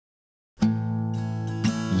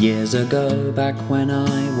Years ago, back when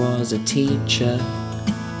I was a teacher,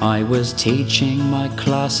 I was teaching my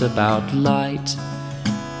class about light.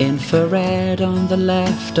 Infrared on the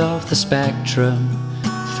left of the spectrum,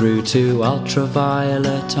 through to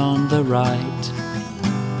ultraviolet on the right.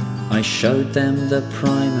 I showed them the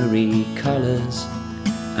primary colours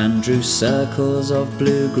and drew circles of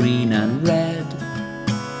blue, green and red.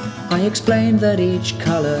 I explained that each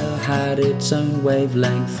colour had its own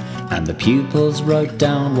wavelength, and the pupils wrote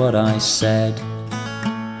down what I said.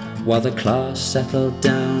 While the class settled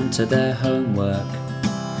down to their homework,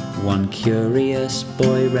 one curious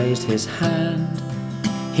boy raised his hand.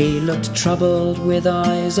 He looked troubled with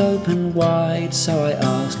eyes open wide, so I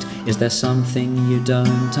asked, "Is there something you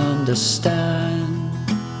don't understand?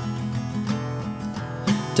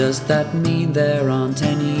 Does that mean there aren't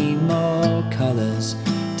any more colours?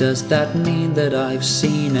 Does that mean that I've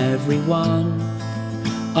seen every one?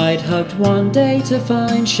 I'd hoped one day to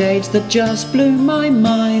find shades that just blew my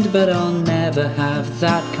mind, but I'll never have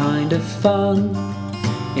that kind of fun.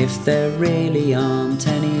 If there really aren't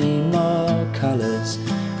any more colours,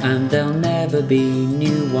 and there'll never be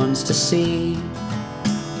new ones to see,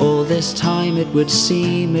 all this time it would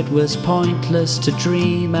seem it was pointless to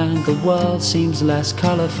dream, and the world seems less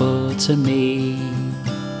colourful to me."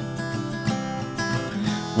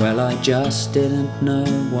 Well, I just didn't know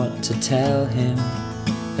what to tell him,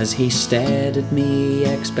 as he stared at me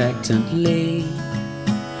expectantly.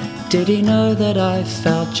 Did he know that I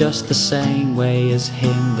felt just the same way as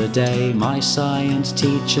him the day my science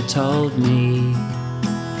teacher told me?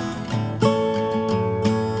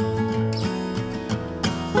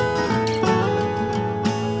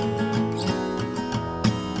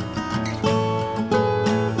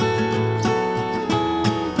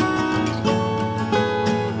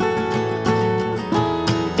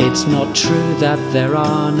 It's not true that there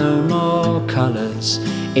are no more colours.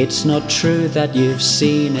 It's not true that you've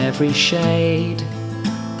seen every shade.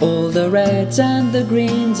 All the reds and the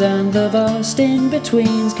greens and the vast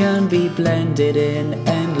in-betweens can be blended in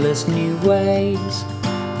endless new ways.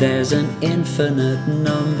 There's an infinite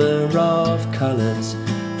number of colours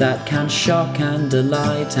that can shock and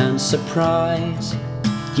delight and surprise.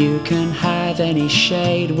 You can have any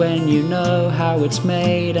shade when you know how it's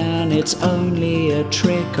made, and it's only a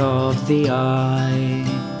trick of the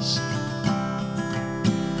eyes.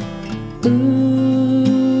 Ooh.